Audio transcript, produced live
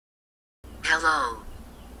Hello.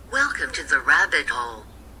 Welcome to the rabbit hole.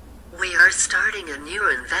 We are starting a new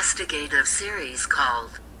investigative series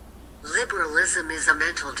called Liberalism is a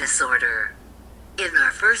Mental Disorder. In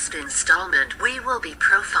our first installment we will be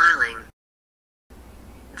profiling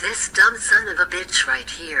this dumb son of a bitch right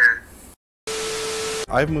here.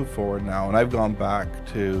 I've moved forward now and I've gone back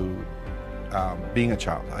to being a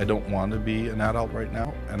child. I don't want to be an adult right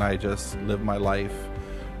now, and I just live my life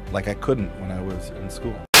like I couldn't when I was in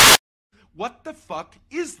school. What the fuck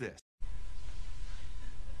is this?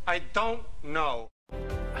 I don't know.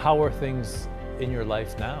 How are things in your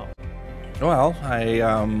life now? Well, I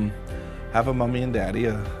have a mommy and daddy,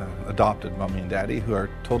 a adopted mommy and daddy, who are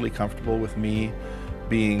totally comfortable with me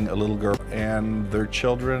being a little girl, and their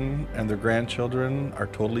children and their grandchildren are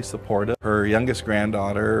totally supportive. Her youngest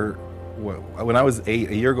granddaughter, when I was 8,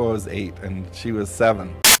 a year ago I was 8, and she was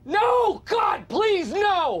 7. No! God, please,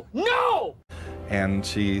 no! No! And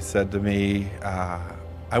she said to me,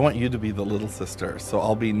 I want you to be the little sister, so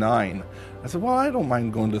I'll be 9. I said, well, I don't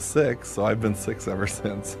mind going to 6, so I've been 6 ever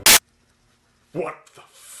since. What the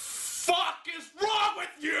fuck is wrong with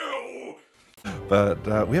you?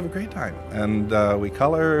 But we have a great time, and we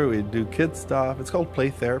color, we do kid stuff. It's called play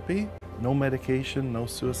therapy. No medication, no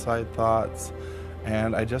suicide thoughts,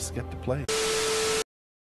 and I just get to play.